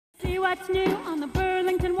what's new on the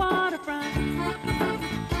Burlington waterfront.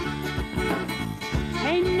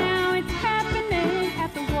 Hey, now it's happening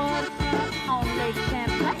at the waterfront on Lake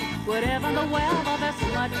Champlain. Whatever the weather, there's so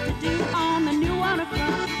much to do on the new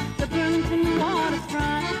waterfront, the Burlington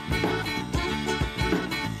waterfront.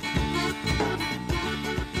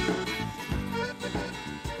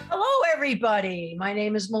 Hello, everybody. My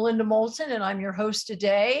name is Melinda Moulton, and I'm your host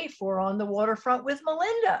today for On the Waterfront with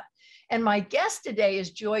Melinda. And my guest today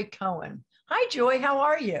is Joy Cohen. Hi, Joy. How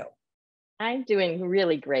are you? I'm doing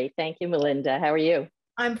really great. Thank you, Melinda. How are you?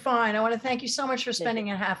 I'm fine. I want to thank you so much for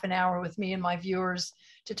spending a half an hour with me and my viewers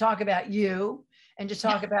to talk about you and to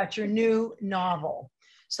talk about your new novel.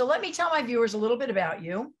 So let me tell my viewers a little bit about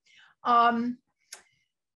you.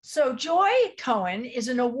 So Joy Cohen is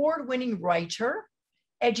an award-winning writer,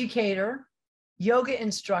 educator, yoga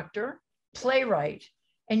instructor, playwright,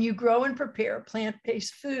 and you grow and prepare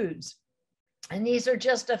plant-based foods. And these are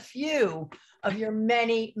just a few of your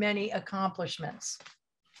many, many accomplishments.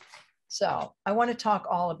 So I want to talk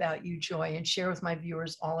all about you, Joy, and share with my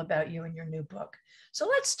viewers all about you and your new book. So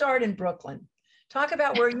let's start in Brooklyn. Talk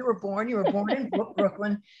about where you were born. You were born in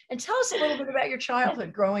Brooklyn. And tell us a little bit about your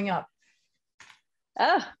childhood growing up.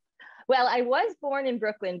 Oh, well, I was born in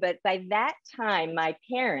Brooklyn, but by that time, my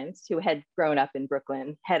parents, who had grown up in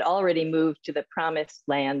Brooklyn, had already moved to the promised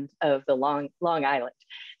land of the Long Island.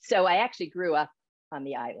 So I actually grew up on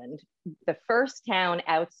the island, the first town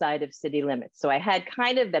outside of city limits. So I had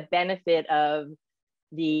kind of the benefit of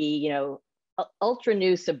the, ultra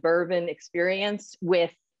new suburban experience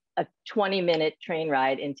with a 20-minute train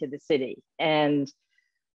ride into the city. And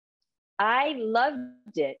I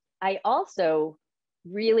loved it. I also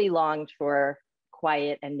really longed for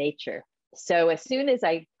quiet and nature. So as soon as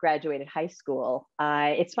I graduated high school,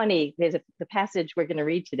 it's funny, the passage we're going to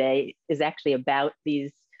read today is actually about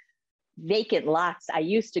these vacant lots I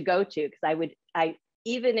used to go to, because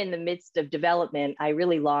even in the midst of development, I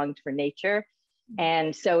really longed for nature.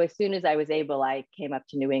 And so as soon as I was able, I came up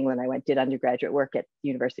to New England. I did undergraduate work at the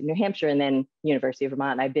University of New Hampshire and then University of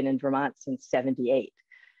Vermont. I've been in Vermont since '78.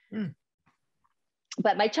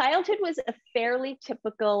 But my childhood was a fairly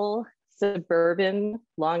typical suburban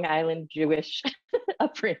Long Island Jewish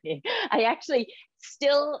upbringing. I actually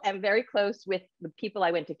still am very close with the people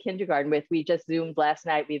I went to kindergarten with. We just Zoomed last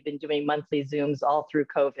night. We've been doing monthly Zooms all through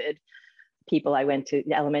COVID. People I went to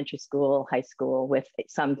elementary school, high school with,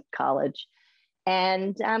 some college.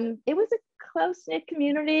 And it was a close-knit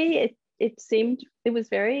community. It was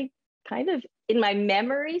very kind of, in my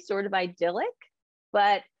memory, sort of idyllic.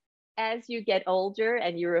 But as you get older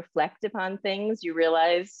and you reflect upon things, you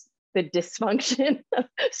realize the dysfunction of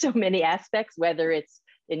so many aspects, whether it's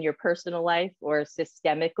in your personal life or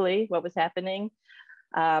systemically what was happening.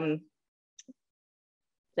 So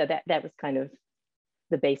that was kind of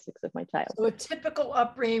the basics of my childhood. So a typical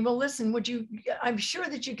upbringing. Well, listen, I'm sure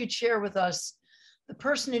that you could share with us the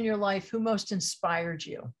person in your life who most inspired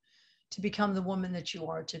you to become the woman that you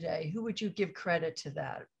are today. Who would you give credit to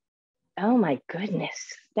that? Oh my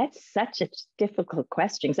goodness, that's such a difficult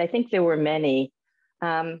question, because I think there were many.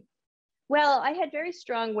 Well, I had very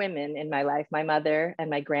strong women in my life, my mother and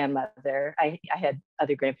my grandmother. I had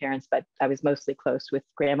other grandparents, but I was mostly close with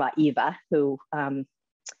Grandma Eva, who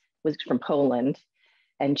was from Poland.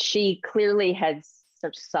 And she clearly had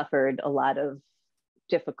suffered a lot of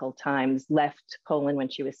difficult times, left Poland when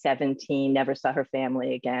she was 17, never saw her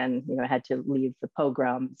family again, had to leave the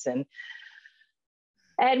pogroms.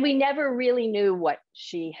 And we never really knew what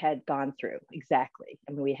she had gone through exactly.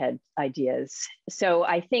 I mean, we had ideas. So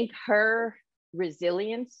I think her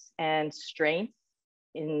resilience and strength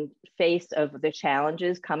in face of the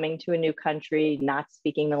challenges, coming to a new country, not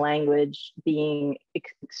speaking the language, being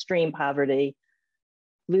extreme poverty,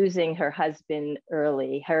 losing her husband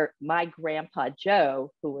early. My grandpa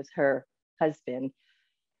Joe, who was her husband,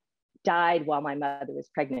 died while my mother was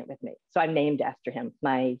pregnant with me. So I'm named after him.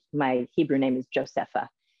 My Hebrew name is Josepha.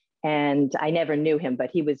 And I never knew him, but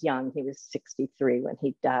he was young. He was 63 when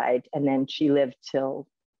he died. And then she lived till,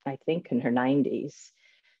 I think, in her 90s.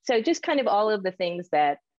 So just kind of all of the things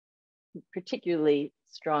that particularly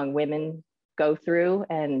strong women go through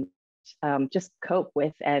and just cope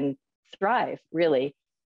with and thrive, really.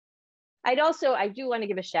 I do want to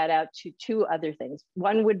give a shout out to two other things.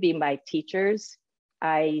 One would be my teachers.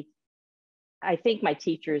 I think my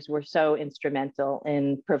teachers were so instrumental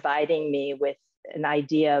in providing me with an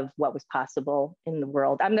idea of what was possible in the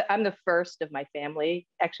world. I'm the first of my family.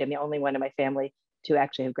 Actually, I'm the only one in my family to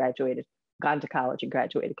actually have gone to college and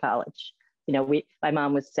graduated college. My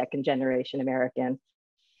mom was second generation American.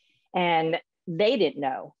 And they didn't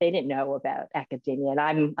know. They didn't know about academia.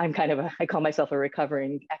 And I'm kind of I call myself a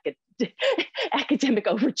recovering academic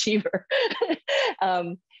overachiever.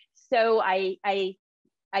 So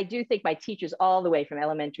I do think my teachers all the way from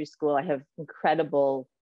elementary school, I have incredible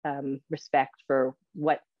respect for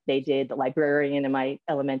what they did, the librarian in my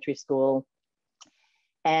elementary school,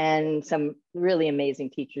 and some really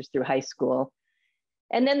amazing teachers through high school.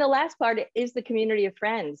 And then the last part is the community of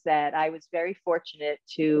friends that I was very fortunate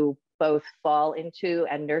to both fall into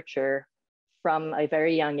and nurture from a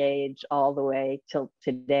very young age all the way till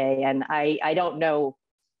today. And I don't know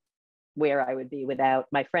where I would be without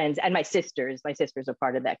my friends and my sisters. My sisters are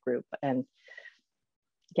part of that group. And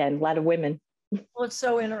again, a lot of women. Well, it's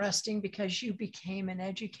so interesting because you became an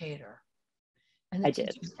educator. And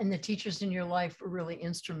the teachers in your life were really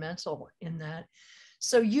instrumental in that.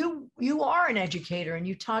 So you are an educator, and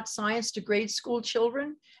you taught science to grade school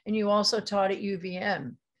children, and you also taught at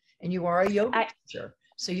UVM, and you are a yoga teacher.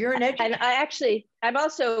 So you're an educator. And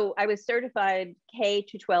I was certified K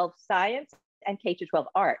to 12 science and K to 12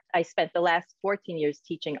 art. I spent the last 14 years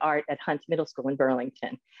teaching art at Hunt Middle School in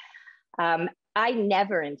Burlington. I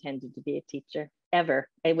never intended to be a teacher, ever.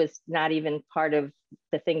 It was not even part of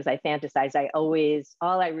the things I fantasized.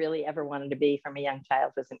 All I really ever wanted to be from a young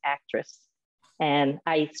child was an actress. And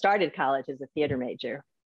I started college as a theater major,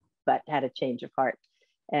 but had a change of heart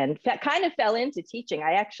and kind of fell into teaching.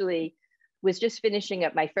 I actually was just finishing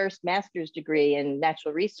up my first master's degree in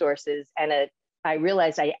natural resources. And I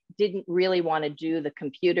realized I didn't really want to do the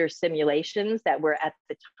computer simulations that were at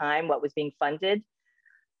the time what was being funded.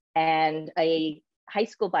 And a high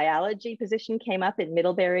school biology position came up at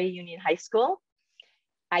Middlebury Union High School.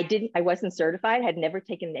 I wasn't certified, had never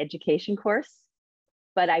taken an education course.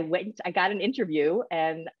 But I got an interview,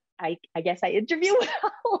 and I guess I interviewed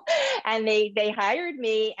well. And they hired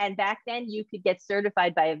me. And back then you could get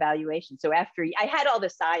certified by evaluation. So I had all the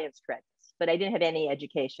science credits, but I didn't have any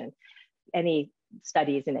any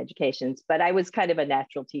studies in education, but I was kind of a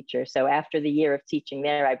natural teacher. So after the year of teaching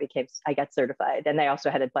there, I got certified. And I also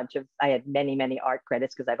had I had many, many art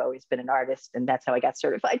credits because I've always been an artist, and that's how I got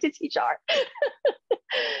certified to teach art.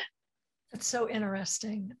 That's so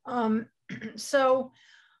interesting. So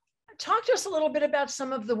talk to us a little bit about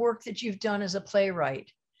some of the work that you've done as a playwright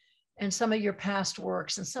and some of your past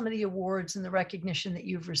works and some of the awards and the recognition that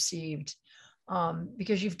you've received,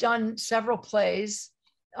 because you've done several plays.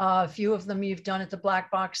 A few of them you've done at the Black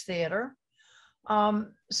Box Theater.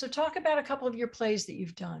 So talk about a couple of your plays that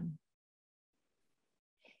you've done.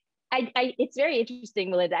 It's very interesting,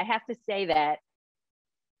 Melinda. I have to say that,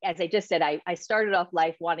 as I just said, I started off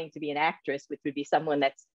life wanting to be an actress, which would be someone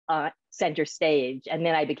that's center stage. And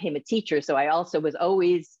then I became a teacher. So I also was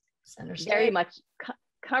always very much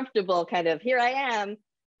comfortable, kind of, here I am.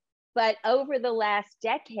 But over the last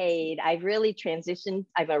decade, I've really transitioned.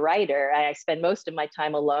 I'm a writer. I spend most of my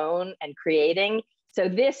time alone and creating. So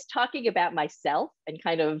this talking about myself and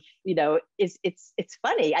kind of, it's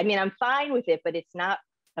funny. I mean, I'm fine with it, but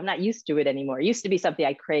I'm not used to it anymore. It used to be something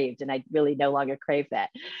I craved, and I really no longer crave that.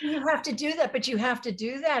 You have to do that, but you have to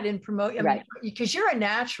do that in promote, right? Because you're a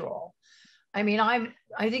natural. I mean, I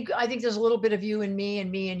think there's a little bit of you and me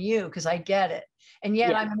and you, because I get it. And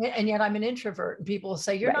yet I'm an introvert, and people will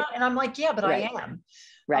say you're not, and I'm like, yeah, but I am.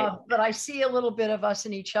 Right. But I see a little bit of us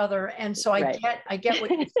in each other, and so I get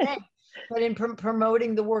what you're saying. But in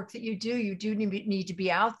promoting the work that you do need to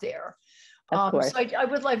be out there. Of course. So I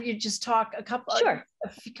would love you to just talk a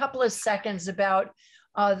couple of seconds about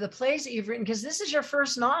the plays that you've written, because this is your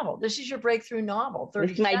first novel. This is your breakthrough novel.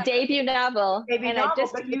 It's my debut novel.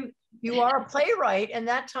 But you are a playwright, and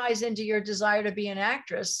that ties into your desire to be an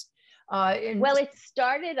actress. Well, it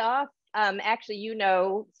started off, actually,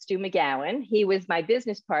 Stu McGowan. He was my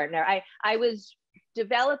business partner. I was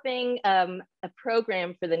developing a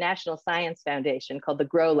program for the National Science Foundation called the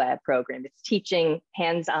Grow Lab program. It's teaching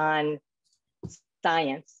hands-on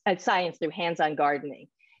science through hands-on gardening.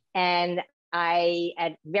 And I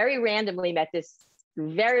had very randomly met this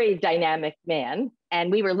very dynamic man,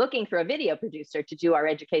 and we were looking for a video producer to do our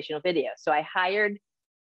educational video. So I hired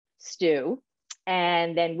Stu,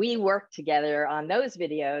 and then we worked together on those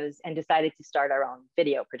videos and decided to start our own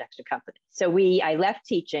video production company. So I left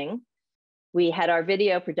teaching. We had our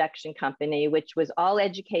video production company, which was all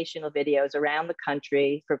educational videos around the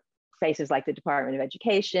country for places like the Department of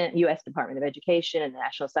Education, U.S. Department of Education, and the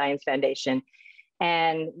National Science Foundation.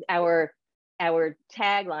 And our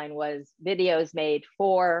tagline was videos made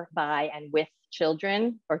for, by, and with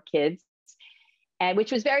children or kids, and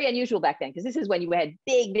which was very unusual back then, because this is when you had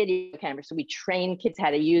big video cameras. So we trained kids how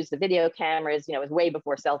to use the video cameras. It was way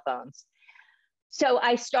before cell phones. So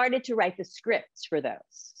I started to write the scripts for those.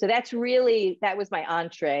 So that was my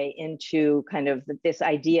entree into kind of this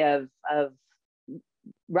idea of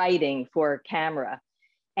writing for camera.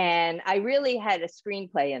 And I really had a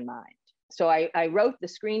screenplay in mind. So I wrote the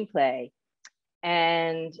screenplay,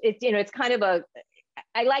 and it's kind of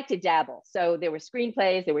I like to dabble. So there were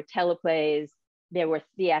screenplays, there were teleplays, there were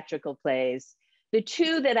theatrical plays. The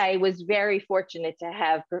two that I was very fortunate to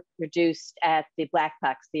have produced at the Black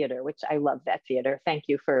Box Theater, which I love that theater. Thank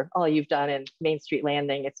you for all you've done in Main Street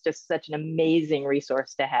Landing. It's just such an amazing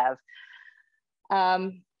resource to have.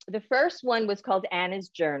 The first one was called Anna's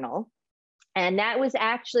Journal. And that was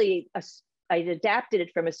actually, I adapted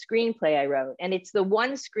it from a screenplay I wrote. And it's the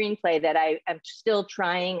one screenplay that I am still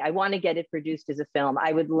trying. I want to get it produced as a film.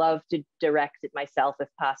 I would love to direct it myself if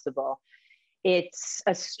possible. It's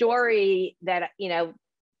a story that,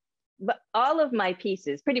 but all of my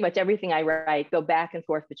pieces, pretty much everything I write, go back and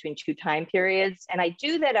forth between two time periods. And I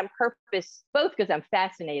do that on purpose, both because I'm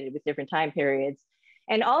fascinated with different time periods.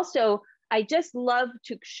 And also, I just love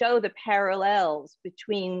to show the parallels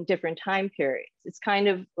between different time periods. It's kind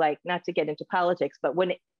of like, not to get into politics, but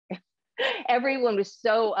when everyone was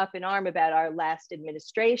so up in arms about our last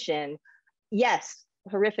administration, yes,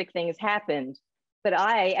 horrific things happened. But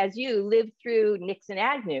I, as you, lived through Nixon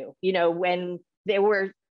Agnew, when they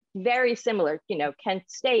were very similar, Kent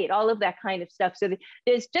State, all of that kind of stuff. So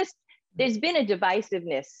there's been a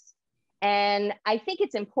divisiveness. And I think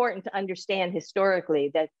it's important to understand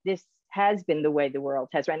historically that this has been the way the world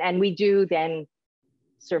has run. And we do then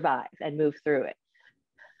survive and move through it.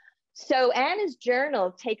 So Anna's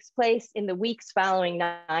Journal takes place in the weeks following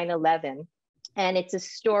 9/11. And it's a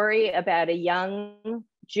story about a young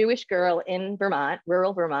Jewish girl in Vermont,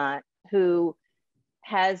 rural Vermont, who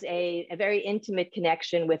has a very intimate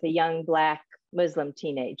connection with a young Black Muslim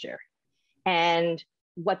teenager. And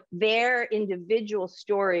what their individual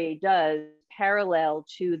story does parallel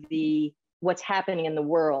to what's happening in the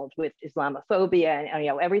world with Islamophobia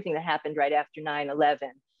and everything that happened right after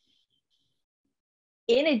 9/11.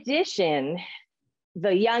 In addition,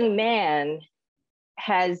 the young man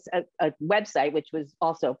has a website, which was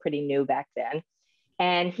also pretty new back then.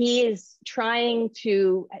 And he is trying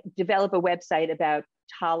to develop a website about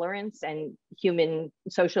tolerance and human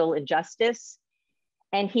social injustice.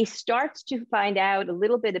 And he starts to find out a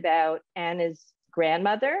little bit about Anna's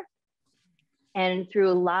grandmother. And through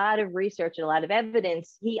a lot of research and a lot of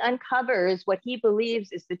evidence, he uncovers what he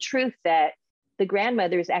believes is the truth, that the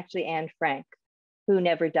grandmother is actually Anne Frank, who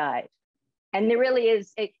never died. And there really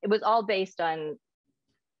is, it was all based on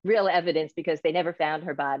real evidence because they never found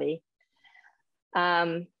her body.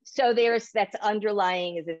 So that's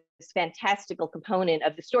underlying is this fantastical component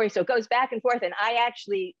of the story. So it goes back and forth. And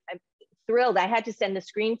I'm thrilled. I had to send the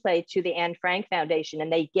screenplay to the Anne Frank Foundation,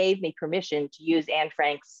 and they gave me permission to use Anne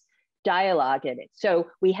Frank's dialogue in it. So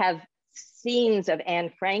we have scenes of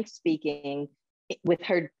Anne Frank speaking with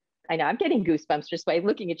her. I know I'm getting goosebumps just by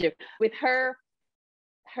looking at you, with her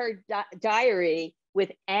diary,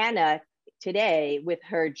 with Anna today, with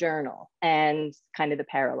her journal, and kind of the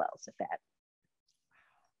parallels of that.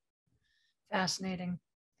 Fascinating.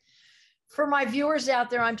 For my viewers out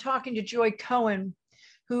there, I'm talking to Joy Cohen,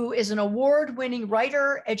 who is an award-winning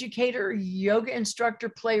writer, educator, yoga instructor,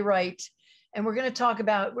 playwright. And we're going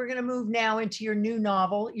to move now into your new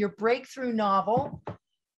novel, your breakthrough novel,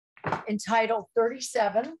 entitled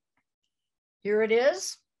 37. Here it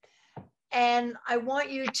is. And I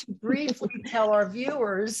want you to briefly tell our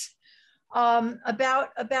viewers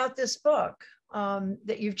about this book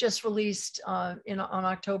that you've just released on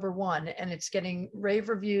October 1, and it's getting rave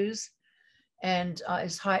reviews and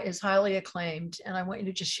is highly acclaimed. And I want you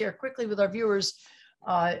to just share quickly with our viewers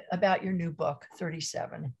about your new book,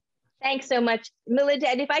 37. Thanks so much, Melinda.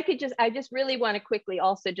 And if I could I just really want to quickly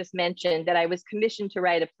also just mention that I was commissioned to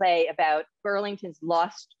write a play about Burlington's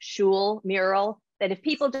Lost Shul mural, that if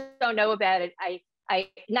people don't know about it,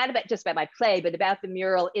 not about just about my play, but about the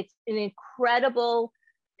mural. It's an incredible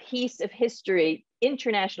piece of history,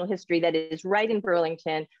 international history, that is right in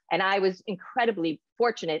Burlington. And I was incredibly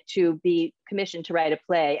fortunate to be commissioned to write a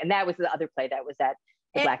play. And that was the other play that was at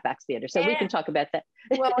the Black Box Theater. So we can talk about that.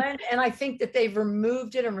 Well, and I think that they've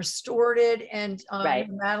removed it and restored it. And right.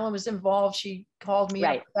 Madeline was involved. She called me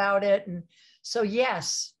up about it. And so,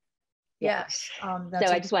 yes. So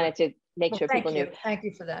I just wanted to make sure people knew. Thank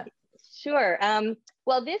you for that. Sure.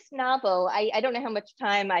 Well, this novel, I don't know how much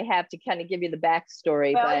time I have to kind of give you the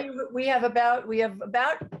backstory, well, but we have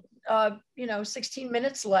about 16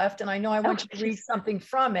 minutes left, and I know I want you to read something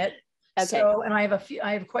from it. Okay. So, and I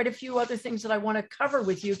have quite a few other things that I want to cover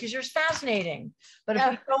with you because you're fascinating. But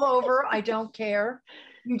if we go over, I don't care.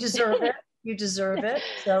 You deserve it. You deserve it.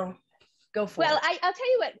 So go for Well, it. I'll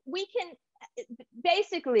tell you what, we can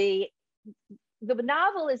basically, the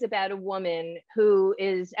novel is about a woman who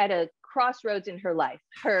is at a crossroads in her life.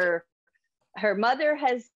 Her mother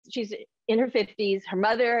she's in her 50s. Her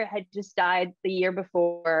mother had just died the year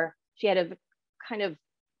before. She had a kind of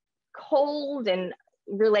cold and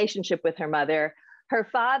relationship with her mother. Her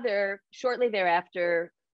father, shortly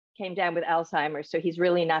thereafter, came down with Alzheimer's, so he's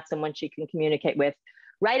really not someone she can communicate with.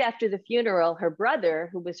 Right after the funeral, her brother,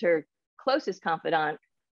 who was her closest confidant,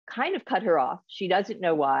 kind of cut her off. She doesn't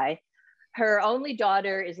know why. Her only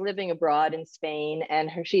daughter is living abroad in Spain, and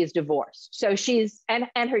she is divorced. So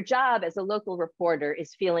and her job as a local reporter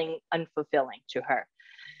is feeling unfulfilling to her.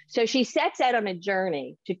 So she sets out on a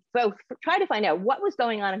journey to both try to find out what was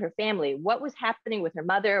going on in her family, what was happening with her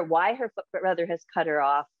mother, why her brother has cut her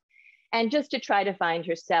off, and just to try to find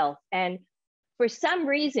herself. And for some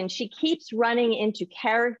reason, she keeps running into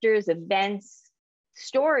characters, events,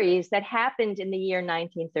 stories that happened in the year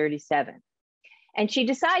 1937. And she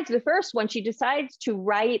decides to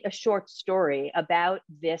write a short story about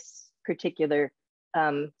this particular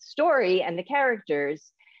story and the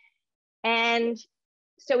characters. And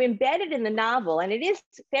so embedded in the novel, and it is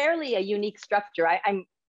fairly a unique structure.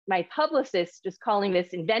 My publicist is calling this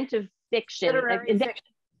inventive fiction. Literary fiction.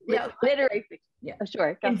 Yeah. Literary fiction. Yeah. Oh,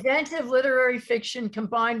 sure. Inventive literary fiction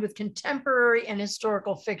combined with contemporary and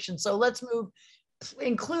historical fiction. So let's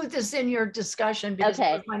include this in your discussion, because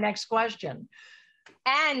that's my next question.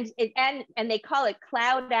 And they call it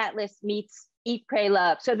Cloud Atlas meets Eat, Pray,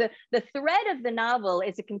 Love. So the thread of the novel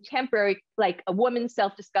is a contemporary, like a woman's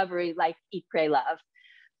self-discovery, like Eat, Pray, Love.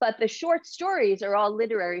 But the short stories are all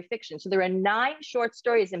literary fiction. So there are 9 short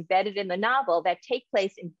stories embedded in the novel that take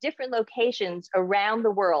place in different locations around the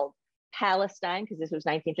world. Palestine, because this was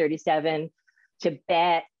 1937,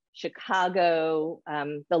 Tibet, Chicago,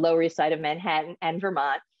 the Lower East Side of Manhattan, and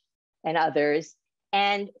Vermont, and others.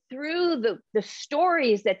 And through the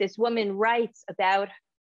stories that this woman writes about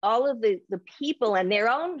all of the people and their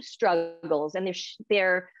own struggles and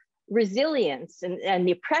their resilience and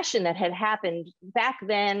the oppression that had happened back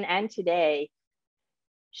then and today,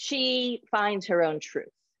 she finds her own truth.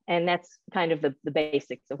 And that's kind of the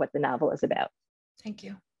basics of what the novel is about. Thank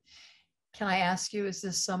you. Can I ask you, is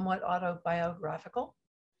this somewhat autobiographical?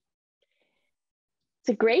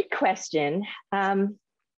 It's a great question.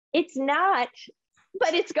 It's not,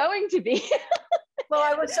 but it's going to be. Well,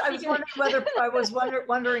 I was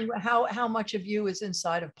wondering how much of you is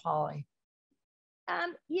inside of Polly.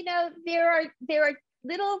 There are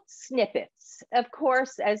little snippets. Of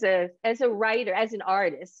course, as a writer, as an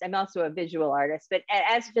artist, I'm also a visual artist, but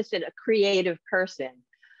as just a creative person,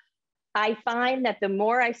 I find that the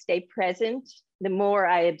more I stay present, the more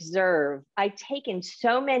I observe. I take in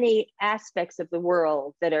so many aspects of the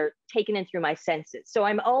world that are taken in through my senses. So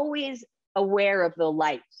I'm always aware of the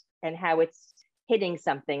light and how it's hitting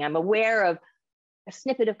something. I'm aware of a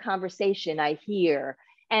snippet of conversation I hear.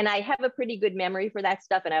 And I have a pretty good memory for that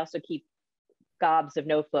stuff. And I also keep gobs of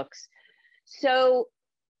notebooks. So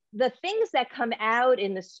the things that come out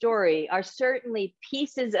in the story are certainly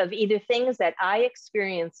pieces of either things that I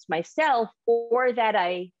experienced myself or that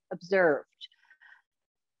I observed.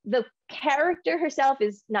 The character herself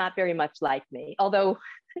is not very much like me, although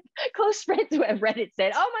close friends who have read it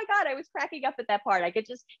said, "Oh my God, I was cracking up at that part. I could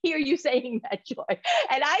just hear you saying that, Joy."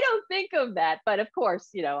 And I don't think of that, but of course,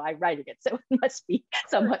 I'm writing it, so it must be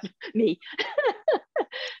somewhat me.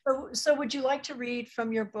 So would you like to read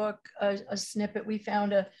from your book a snippet? We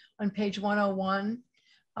found on page 101.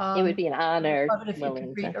 It would be an honor. I'd love it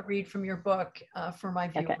if you could read from your book for my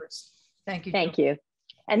viewers. Okay. Thank you. Thank you.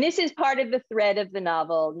 And this is part of the thread of the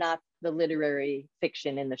novel, not the literary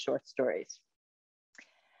fiction in the short stories.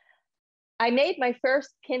 I made my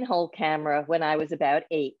first pinhole camera when I was about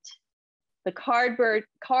 8. The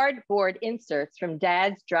cardboard inserts from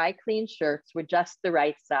Dad's dry clean shirts were just the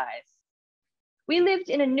right size. We lived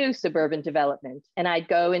in a new suburban development, and I'd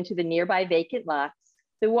go into the nearby vacant lots,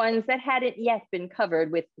 the ones that hadn't yet been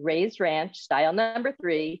covered with raised ranch style number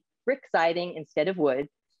 3, brick siding instead of wood,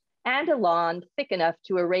 and a lawn thick enough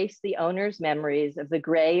to erase the owner's memories of the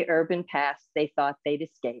gray urban past they thought they'd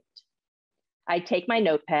escaped. I'd take my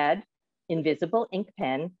notepad, invisible ink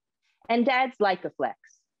pen, and Dad's Lycoflex.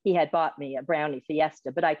 He had bought me a Brownie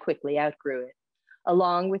Fiesta, but I quickly outgrew it.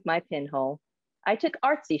 Along with my pinhole, I took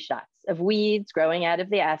artsy shots of weeds growing out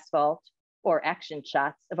of the asphalt, or action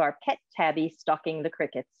shots of our pet tabby stalking the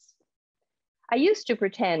crickets. I used to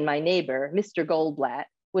pretend my neighbor, Mr. Goldblatt,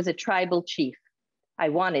 was a tribal chief. I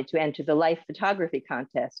wanted to enter the life photography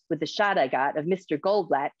contest with the shot I got of Mr.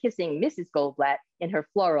 Goldblatt kissing Mrs. Goldblatt in her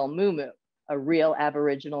floral muumuu, a real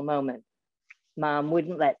Aboriginal moment. Mom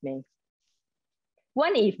wouldn't let me.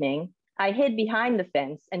 One evening, I hid behind the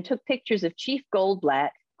fence and took pictures of Chief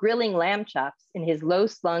Goldblatt grilling lamb chops in his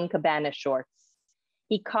low-slung cabana shorts.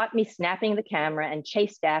 He caught me snapping the camera and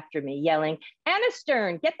chased after me, yelling, "Anna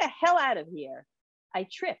Stern, get the hell out of here." I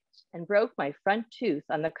tripped and broke my front tooth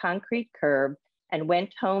on the concrete curb and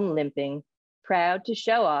went home limping, proud to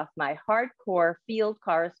show off my hardcore field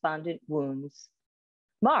correspondent wounds.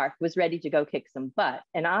 Mark was ready to go kick some butt,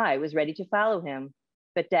 and I was ready to follow him,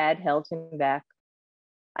 but Dad held him back.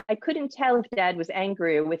 I couldn't tell if Dad was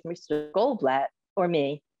angrier with Mr. Goldblatt or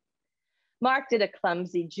me. Mark did a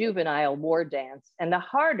clumsy juvenile war dance, and the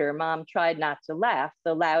harder Mom tried not to laugh,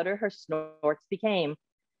 the louder her snorts became.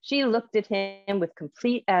 She looked at him with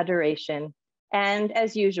complete adoration, and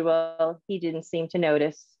as usual, he didn't seem to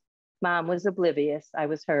notice. Mom was oblivious I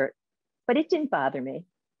was hurt, but it didn't bother me.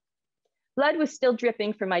 Blood was still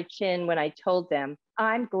dripping from my chin when I told them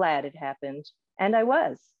I'm glad it happened, and I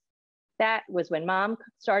was. That was when Mom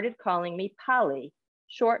started calling me Polly,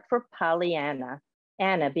 short for Pollyanna,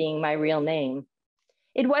 Anna being my real name.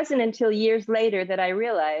 It wasn't until years later that I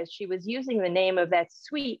realized she was using the name of that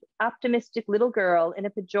sweet, optimistic little girl in a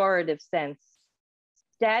pejorative sense.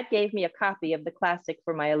 Dad gave me a copy of the classic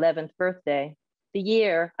for my 11th birthday, the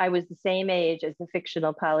year I was the same age as the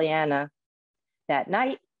fictional Pollyanna. That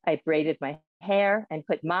night, I braided my hair and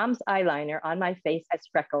put Mom's eyeliner on my face as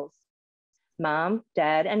freckles. Mom,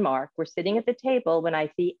 Dad, and Mark were sitting at the table when I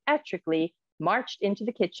theatrically marched into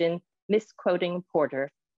the kitchen, misquoting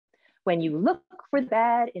Porter. When you look for the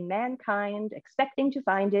bad in mankind, expecting to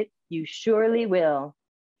find it, you surely will.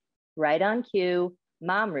 Right on cue,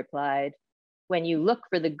 Mom replied, when you look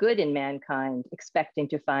for the good in mankind, expecting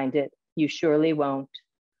to find it, you surely won't.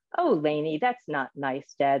 Oh, Lainey, that's not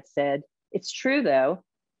nice, Dad said. It's true, though.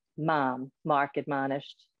 Mom, Mark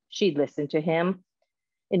admonished. She'd listened to him.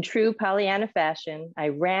 In true Pollyanna fashion, I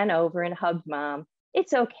ran over and hugged Mom.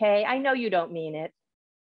 It's okay, I know you don't mean it.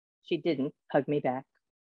 She didn't hug me back.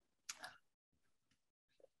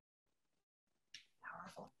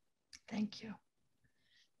 Powerful. Thank you.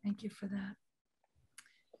 Thank you for that.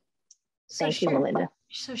 Thank you, Melinda.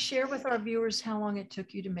 So share with our viewers how long it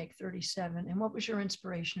took you to make 37 and what was your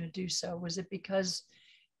inspiration to do so? Was it because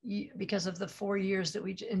of the 4 years that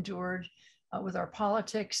we endured with our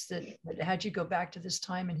politics that had you go back to this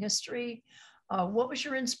time in history? What was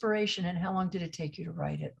your inspiration and how long did it take you to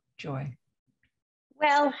write it, Joy?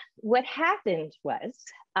 Well, what happened was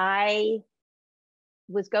I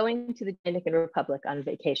was going to the Dominican Republic on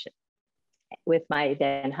vacation with my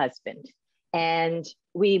then husband. And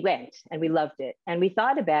we went and we loved it. And we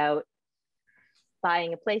thought about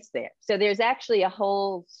buying a place there. So there's actually a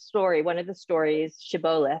whole story, one of the stories,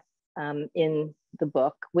 Shibboleth, in the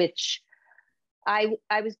book, which I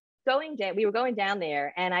was going down, we were going down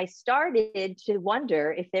there, and I started to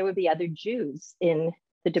wonder if there would be other Jews in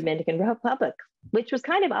the Dominican Republic, which was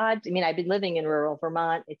kind of odd. I mean, I've been living in rural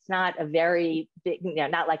Vermont. It's not a very big,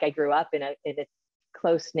 not like I grew up in a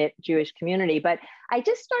close-knit Jewish community, but I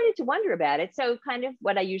just started to wonder about it. So kind of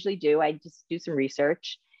what I usually do, I just do some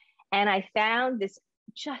research, and I found this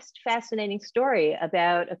just fascinating story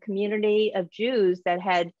about a community of Jews that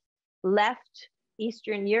had left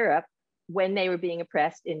Eastern Europe when they were being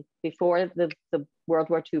oppressed before the World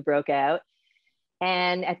War II broke out.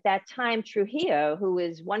 And at that time, Trujillo, who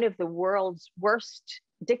was one of the world's worst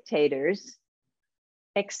dictators,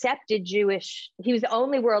 accepted Jewish, he was the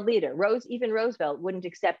only world leader. Even Roosevelt wouldn't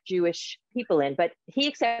accept Jewish people in, but he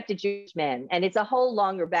accepted Jewish men. And it's a whole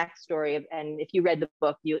longer backstory. And if you read the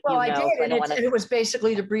book, you know. I did. And it was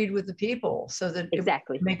basically to breed with the people so that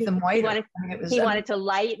exactly it would make them whiter. He wanted to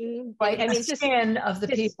lighten the skin of the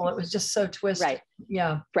people. It was just so twisted. Right.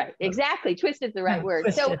 Yeah. Right. Exactly. Twisted the right word.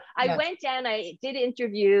 Twisted. So I went down, I did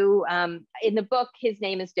interview, in the book, his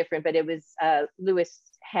name is different, but it was Louis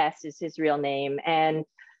Hess is his real name, and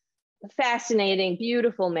fascinating,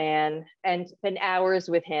 beautiful man, and spent hours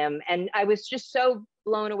with him. And I was just so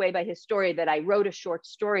blown away by his story that I wrote a short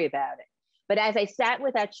story about it. But as I sat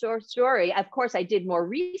with that short story, of course, I did more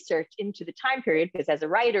research into the time period, because as a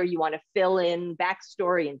writer, you want to fill in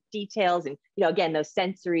backstory and details and, again, those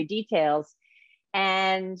sensory details.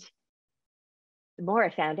 And the more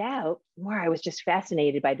I found out, the more I was just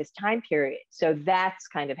fascinated by this time period. So that's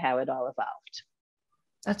kind of how it all evolved.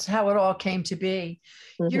 That's how it all came to be.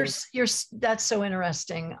 Mm-hmm. That's so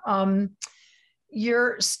interesting.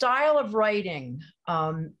 Your style of writing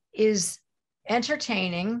is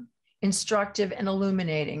entertaining, instructive, and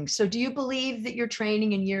illuminating. So do you believe that your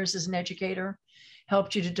training and years as an educator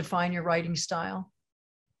helped you to define your writing style?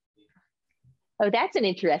 Oh, that's an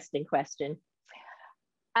interesting question.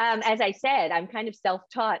 As I said, I'm kind of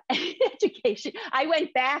self-taught educator. education. I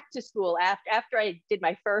went back to school after I did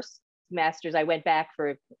my first master's. I went back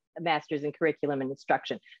for a master's in curriculum and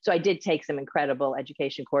instruction. So I did take some incredible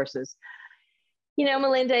education courses. You know,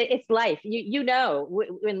 Melinda, it's life. You know,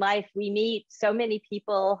 in life we meet so many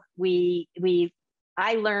people.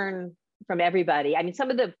 I learn from everybody. I mean,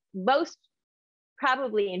 some of the most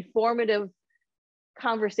probably informative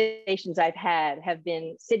conversations I've had have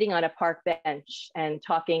been sitting on a park bench and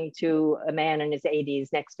talking to a man in his 80s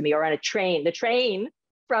next to me, or on the train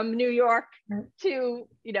from New York to,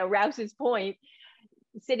 you know, Rouse's Point,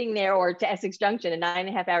 sitting there, or to Essex Junction, a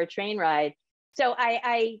 9.5-hour train ride. So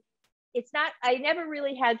I never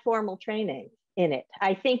really had formal training in it.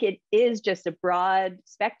 I think it is just a broad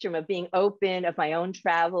spectrum of being open, of my own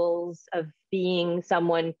travels, of being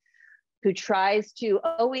someone who tries to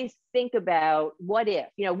always think about what if,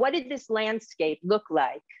 you know, what did this landscape look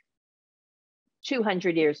like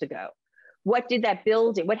 200 years ago? What did that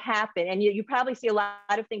building, what happened? And you probably see a lot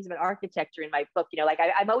of things about architecture in my book, you know, like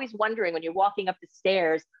I'm always wondering when you're walking up the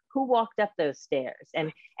stairs, who walked up those stairs?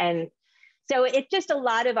 And so it's just a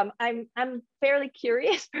lot of, I'm a fairly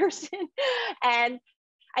curious person. And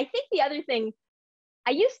I think the other thing,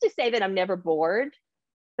 I used to say that I'm never bored,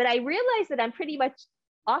 but I realized that I'm pretty much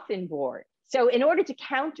often bored. So in order to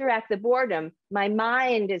counteract the boredom, my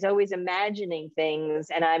mind is always imagining things,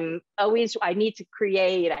 and I need to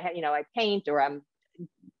create, I paint, or I'm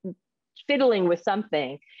fiddling with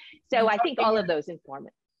something. So I think all of those inform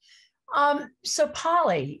it. So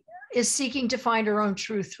Polly is seeking to find her own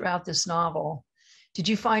truth throughout this novel. Did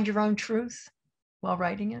you find your own truth while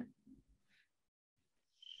writing it?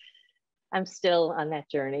 I'm still on that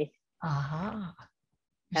journey. Uh-huh.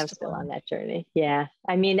 I'm still on that journey. Yeah.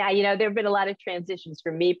 I mean, there have been a lot of transitions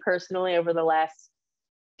for me personally over the last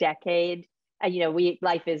decade.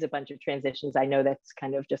 Life is a bunch of transitions. I know that's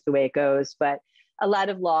kind of just the way it goes, but a lot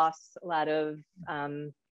of loss, a lot of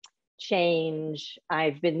change.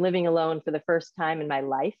 I've been living alone for the first time in my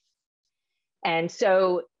life. And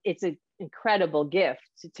so it's an incredible gift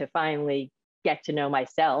to finally get to know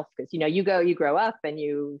myself, because, you grow up and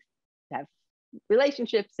you have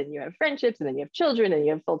relationships and you have friendships, and then you have children and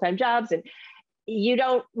you have full-time jobs, and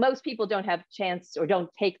most people don't have a chance or don't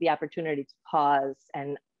take the opportunity to pause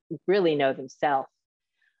and really know themselves.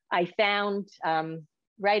 I found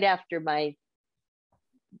right after my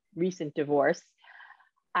recent divorce,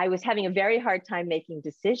 I was having a very hard time making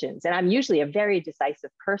decisions, and I'm usually a very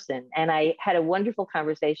decisive person. And I had a wonderful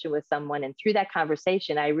conversation with someone, and through that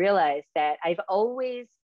conversation, I realized that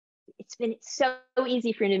it's been so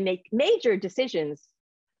easy for me to make major decisions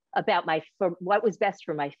about for what was best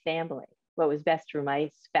for my family, what was best for my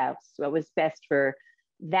spouse, what was best for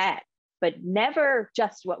that, but never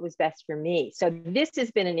just what was best for me. So this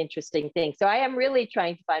has been an interesting thing. So I am really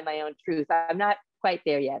trying to find my own truth. I'm not quite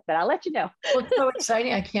there yet, but I'll let you know. Well, it's so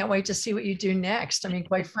exciting. I can't wait to see what you do next. I mean,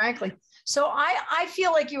 quite frankly. So I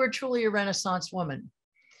feel like you are truly a Renaissance woman.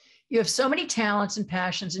 You have so many talents and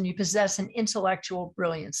passions, and you possess an intellectual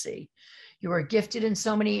brilliancy. You are gifted in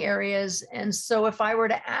so many areas. And so if I were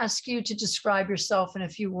to ask you to describe yourself in a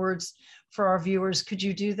few words for our viewers, could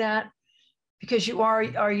you do that? Because you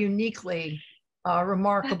are uniquely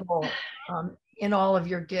remarkable in all of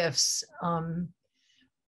your gifts.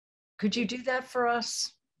 Could you do that for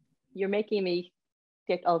us? You're making me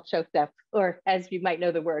get all choked up, or as you might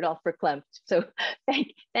know the word, all verklempt. So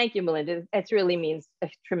thank you, Melinda. It really means a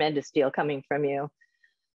tremendous deal coming from you.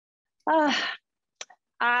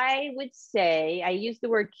 I would say I use the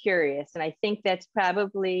word curious, and I think that's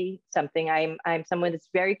probably something. I'm someone that's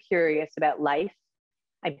very curious about life.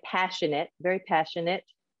 I'm passionate, very passionate.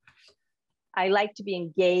 I like to be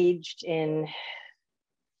engaged in,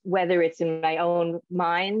 whether it's in my own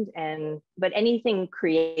mind but anything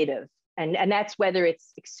creative. And that's whether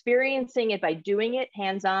it's experiencing it by doing it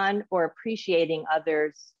hands-on or appreciating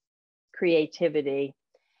others' creativity.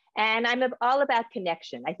 And I'm all about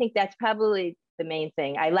connection. I think that's probably the main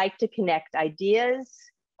thing. I like to connect ideas.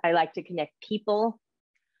 I like to connect people.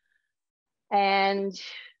 And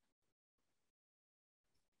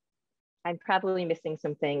I'm probably missing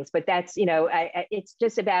some things, but that's, it's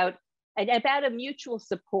just about a mutual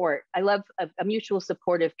support. I love a mutual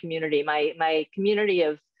supportive community. My community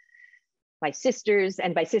of my sisters,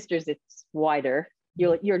 and by sisters, it's wider.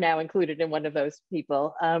 You're now included in one of those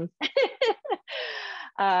people. I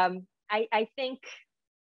think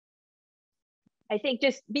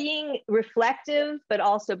just being reflective, but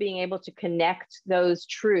also being able to connect those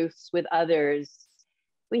truths with others.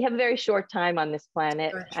 We have a very short time on this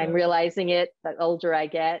planet. I'm realizing it the older I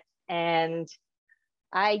get, and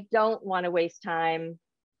I don't want to waste time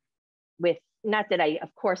with not that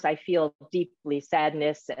of course, I feel deeply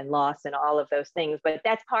sadness and loss and all of those things, but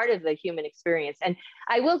that's part of the human experience. And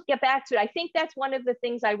I will get back to it. I think that's one of the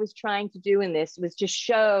things I was trying to do in this, was just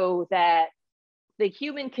show that the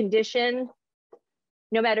human condition,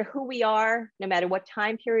 no matter who we are, no matter what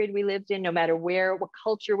time period we lived in, no matter what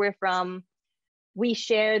culture we're from, we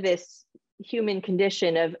share this human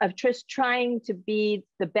condition of just trying to be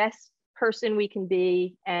the best person we can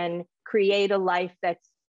be and create a life that's,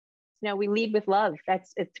 we lead with love.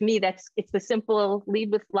 To me, it's the simple: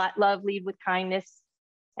 lead with love, lead with kindness,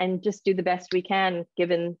 and just do the best we can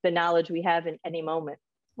given the knowledge we have in any moment.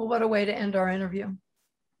 Well, what a way to end our interview.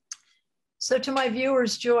 So to my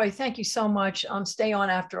viewers, Joy, thank you so much. Stay on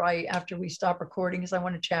after we stop recording, because I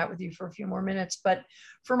want to chat with you for a few more minutes. But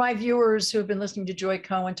for my viewers who have been listening to Joy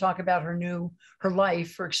Cohen talk about her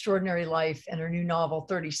life, her extraordinary life, and her new novel,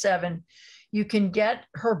 37, you can get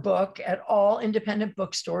her book at all independent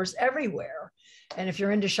bookstores everywhere. And if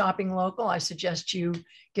you're into shopping local, I suggest you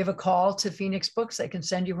give a call to Phoenix Books. They can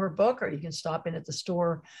send you her book, or you can stop in at the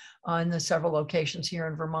store in the several locations here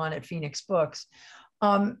in Vermont at Phoenix Books.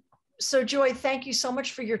 So Joy, thank you so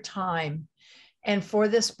much for your time and for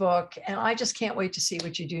this book. And I just can't wait to see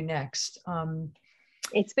what you do next.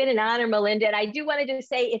 It's been an honor, Melinda. And I do want to just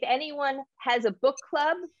say, if anyone has a book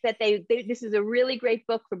club that this is a really great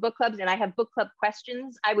book for book clubs, and I have book club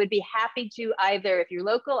questions, I would be happy to either, if you're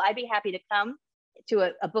local, I'd be happy to come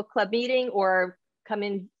to a book club meeting or come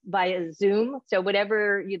in via Zoom. So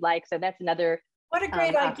whatever you'd like. So that's another what a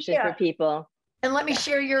great option idea for people. And let me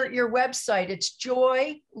share your website. It's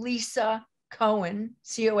joylisacohen,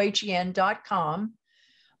 COHEN.com.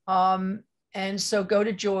 And so go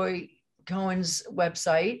to Joy Cohen's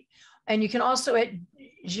website. And you can also at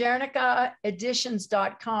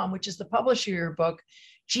guernicaeditions.com, which is the publisher of your book,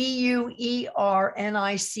 GUERNICA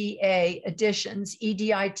editions,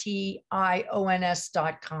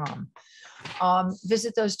 EDITIONS.com.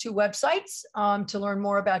 Visit those two websites to learn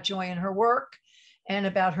more about Joy and her work, and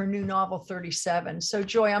about her new novel, 37. So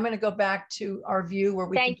Joy, I'm going to go back to our view where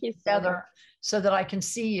we can be together so that I can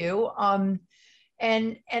see you. And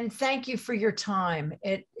thank you for your time.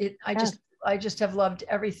 I just have loved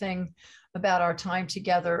everything about our time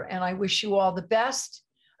together, and I wish you all the best.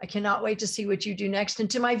 I cannot wait to see what you do next. And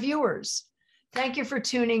to my viewers, thank you for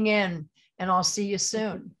tuning in, and I'll see you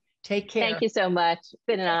soon. Take care. Thank you so much. It's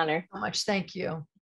been an honor. So much. Thank you.